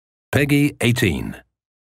Peggy 18.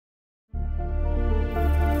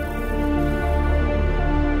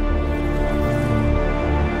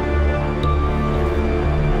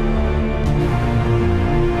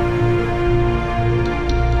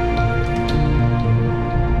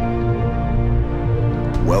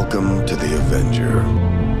 Welcome to the Avenger.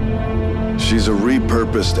 She's a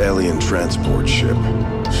repurposed alien transport ship.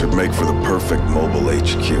 Should make for the perfect mobile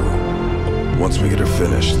HQ. Once we get her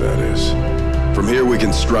finished, that is. From here we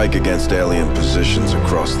can strike against alien positions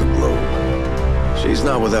across the globe. She's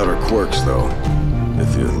not without her quirks, though.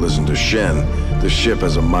 If you listen to Shen, the ship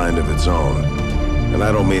has a mind of its own. And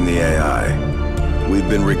I don't mean the AI. We've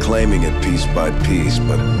been reclaiming it piece by piece,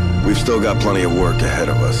 but we've still got plenty of work ahead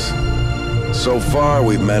of us. So far,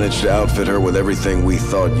 we've managed to outfit her with everything we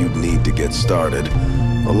thought you'd need to get started,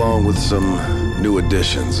 along with some new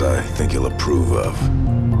additions I think you'll approve of.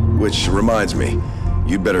 Which reminds me,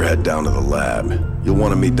 you'd better head down to the lab. You'll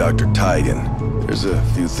want to meet Dr. Tigan. There's a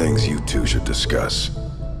few things you two should discuss.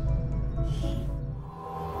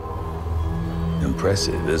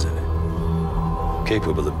 Impressive, isn't it?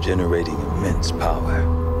 Capable of generating immense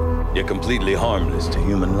power, yet completely harmless to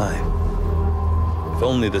human life. If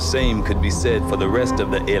only the same could be said for the rest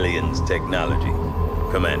of the aliens' technology.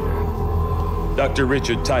 Commander. Dr.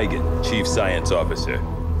 Richard Tigan, Chief Science Officer.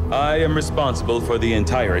 I am responsible for the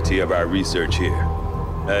entirety of our research here,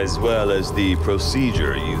 as well as the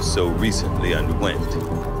procedure you so recently underwent.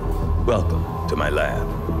 Welcome to my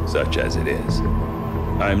lab, such as it is.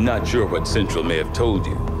 I'm not sure what Central may have told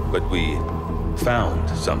you, but we found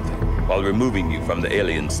something while removing you from the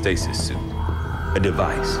alien stasis suit. A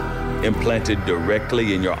device implanted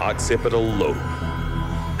directly in your occipital lobe.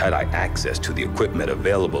 Had I access to the equipment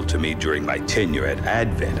available to me during my tenure at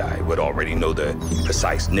Advent, I would already know the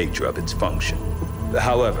precise nature of its function.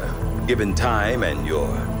 However, given time and your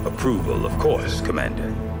approval, of course,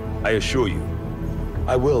 Commander, I assure you,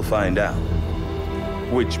 I will find out.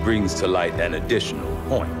 Which brings to light an additional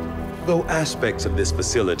point. Though aspects of this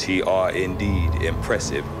facility are indeed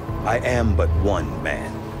impressive, I am but one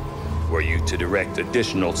man. Were you to direct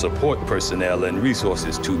additional support personnel and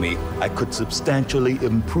resources to me, I could substantially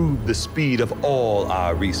improve the speed of all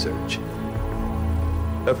our research.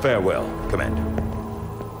 Farewell, Commander.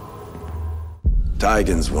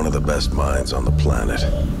 Tigan's one of the best minds on the planet.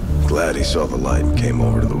 Glad he saw the light and came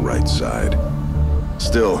over to the right side.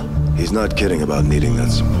 Still, he's not kidding about needing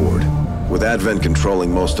that support. With Advent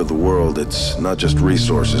controlling most of the world, it's not just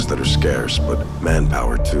resources that are scarce, but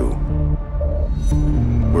manpower too.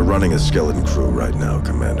 We're running a skeleton crew right now,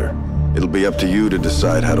 Commander. It'll be up to you to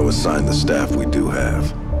decide how to assign the staff we do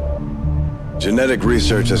have. Genetic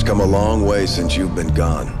research has come a long way since you've been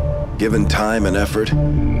gone. Given time and effort,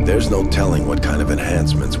 there's no telling what kind of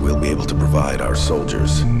enhancements we'll be able to provide our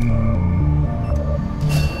soldiers.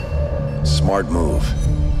 Smart move.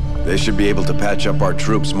 They should be able to patch up our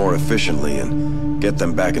troops more efficiently and get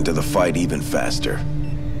them back into the fight even faster.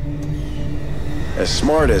 As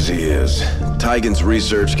smart as he is, Tigan's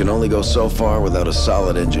research can only go so far without a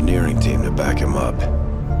solid engineering team to back him up.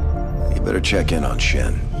 You better check in on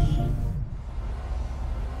Shen.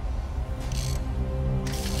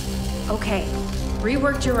 Okay,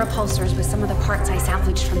 reworked your repulsors with some of the parts I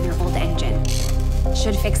salvaged from your old engine.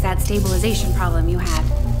 Should fix that stabilization problem you had.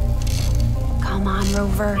 Come on,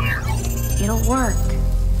 Rover. It'll work.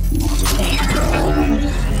 There.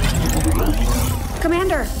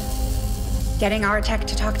 Commander! Getting our tech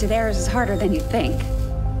to talk to theirs is harder than you'd think.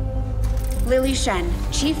 Lily Shen,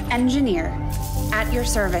 Chief Engineer, at your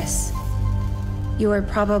service. You were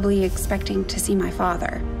probably expecting to see my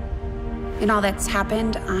father. In all that's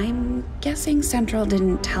happened, I'm guessing Central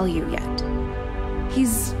didn't tell you yet.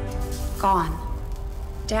 He's gone.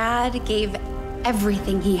 Dad gave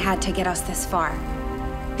everything he had to get us this far.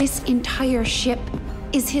 This entire ship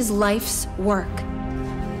is his life's work.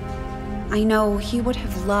 I know he would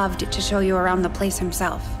have loved to show you around the place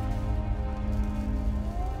himself.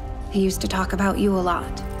 He used to talk about you a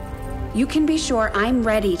lot. You can be sure I'm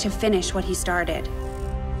ready to finish what he started.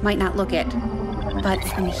 Might not look it, but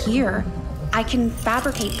from here, I can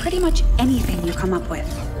fabricate pretty much anything you come up with.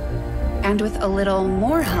 And with a little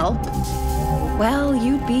more help, well,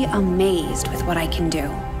 you'd be amazed with what I can do.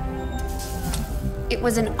 It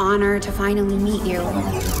was an honor to finally meet you,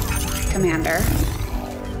 Commander.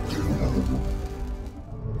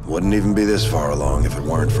 Wouldn't even be this far along if it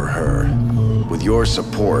weren't for her. With your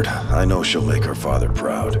support, I know she'll make her father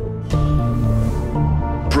proud.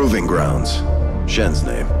 Proving Grounds, Shen's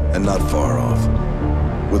name, and not far off.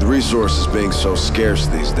 With resources being so scarce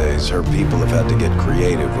these days, her people have had to get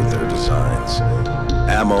creative with their designs.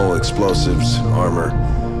 Ammo, explosives, armor.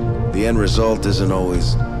 The end result isn't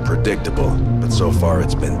always predictable, but so far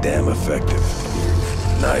it's been damn effective.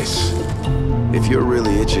 Nice. If you're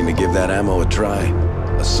really itching to give that ammo a try,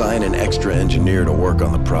 assign an extra engineer to work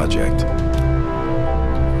on the project.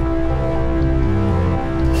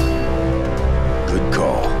 Good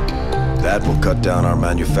call. That will cut down our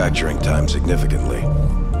manufacturing time significantly.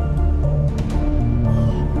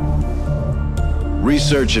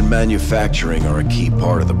 Research and manufacturing are a key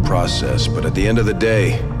part of the process, but at the end of the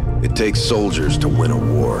day, it takes soldiers to win a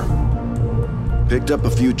war. Picked up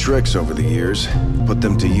a few tricks over the years, put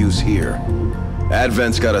them to use here.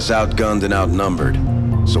 Advent's got us outgunned and outnumbered,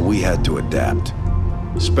 so we had to adapt.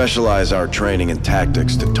 Specialize our training and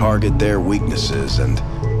tactics to target their weaknesses and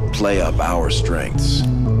play up our strengths.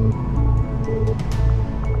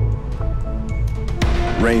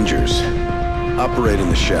 Rangers operate in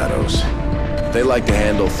the shadows. They like to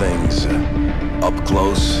handle things up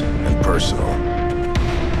close and personal.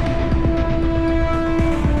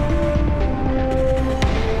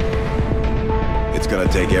 It's gonna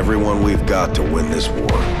take everyone we've got to win this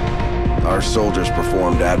war. Our soldiers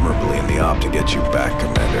performed admirably in the op to get you back,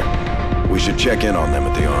 Commander. We should check in on them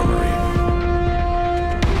at the armory.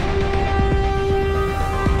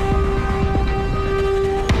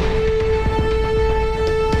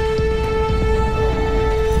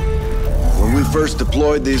 When we first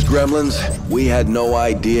deployed these gremlins, we had no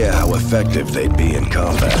idea how effective they'd be in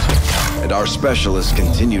combat, and our specialists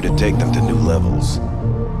continue to take them to new levels.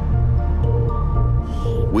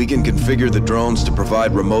 We can configure the drones to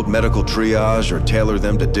provide remote medical triage or tailor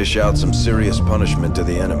them to dish out some serious punishment to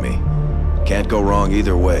the enemy. Can't go wrong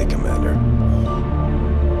either way, Commander.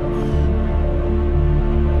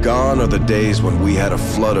 Gone are the days when we had a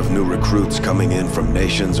flood of new recruits coming in from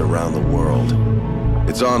nations around the world.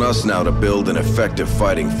 It's on us now to build an effective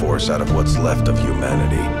fighting force out of what's left of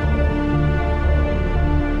humanity.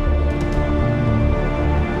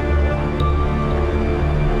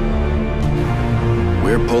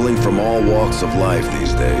 We're pulling from all walks of life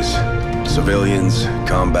these days. Civilians,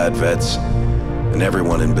 combat vets, and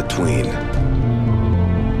everyone in between.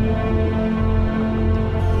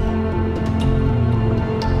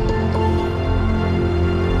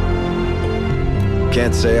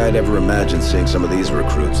 Can't say I'd ever imagined seeing some of these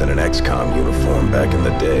recruits in an XCOM uniform back in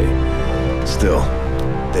the day. Still,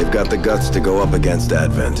 they've got the guts to go up against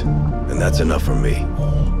Advent, and that's enough for me.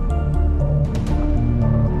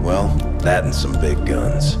 Well, that and some big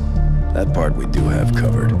guns. That part we do have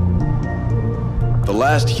covered. The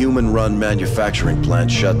last human-run manufacturing plant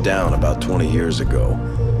shut down about 20 years ago,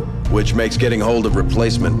 which makes getting hold of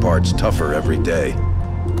replacement parts tougher every day.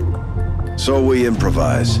 So we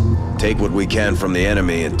improvise, take what we can from the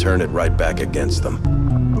enemy and turn it right back against them.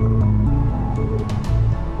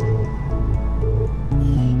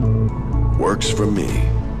 Works for me.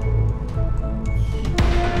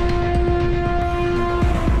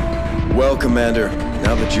 Well, Commander,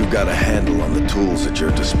 now that you've got a handle on the tools at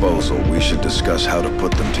your disposal, we should discuss how to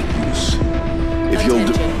put them to use. If you'll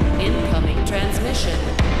do... Incoming transmission.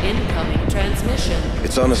 Incoming transmission.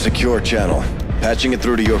 It's on a secure channel. Patching it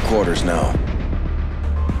through to your quarters now.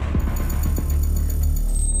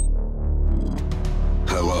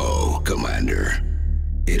 Hello, Commander.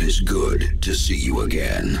 It is good to see you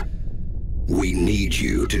again. We need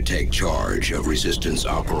you to take charge of Resistance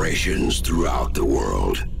operations throughout the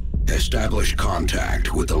world. Establish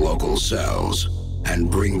contact with the local cells and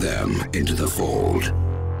bring them into the fold.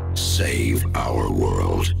 Save our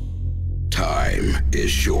world. Time is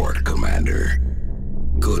short, Commander.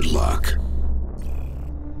 Good luck.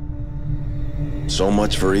 So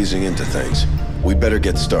much for easing into things. We better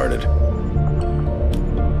get started.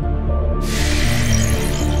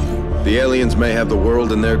 The aliens may have the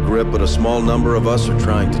world in their grip, but a small number of us are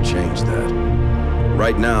trying to change that.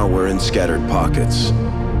 Right now, we're in scattered pockets.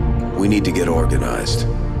 We need to get organized.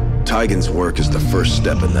 Tigan's work is the first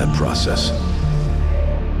step in that process.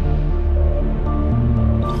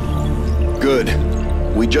 Good.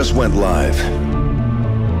 We just went live.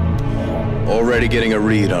 Already getting a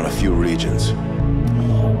read on a few regions.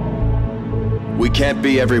 We can't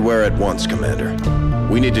be everywhere at once, Commander.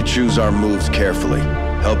 We need to choose our moves carefully.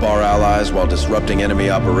 Help our allies while disrupting enemy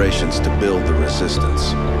operations to build the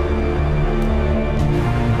Resistance.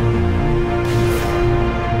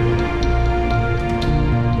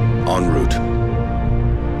 En route.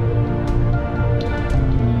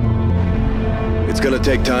 It's gonna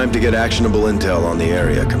take time to get actionable intel on the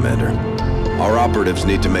area, Commander. Our operatives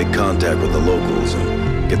need to make contact with the locals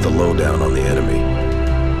and get the lowdown on the enemy.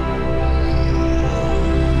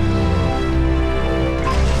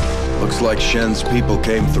 Looks like Shen's people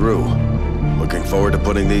came through. Looking forward to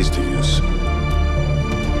putting these to use.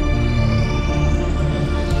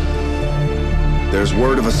 There's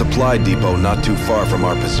word of a supply depot not too far from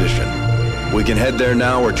our position. We can head there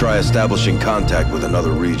now or try establishing contact with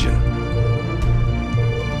another region.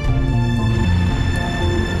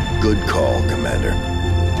 Good call, Commander.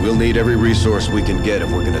 We'll need every resource we can get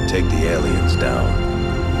if we're gonna take the aliens down.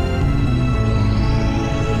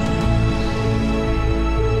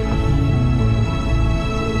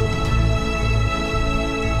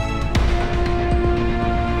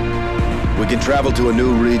 We can travel to a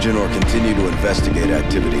new region or continue to investigate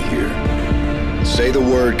activity here. Say the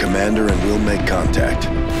word, Commander, and we'll make contact.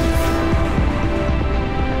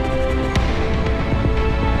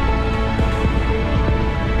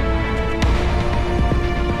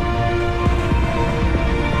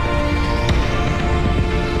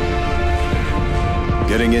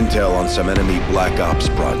 Getting intel on some enemy Black Ops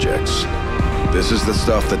projects. This is the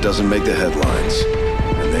stuff that doesn't make the headlines,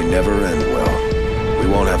 and they never end well. We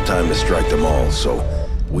won't have time to strike them all, so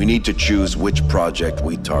we need to choose which project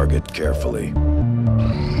we target carefully.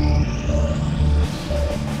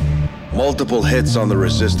 Multiple hits on the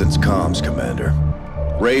Resistance comms, Commander.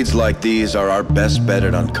 Raids like these are our best bet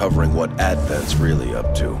at uncovering what Advent's really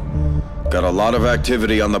up to. Got a lot of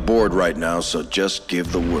activity on the board right now, so just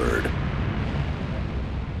give the word.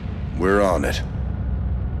 We're on it.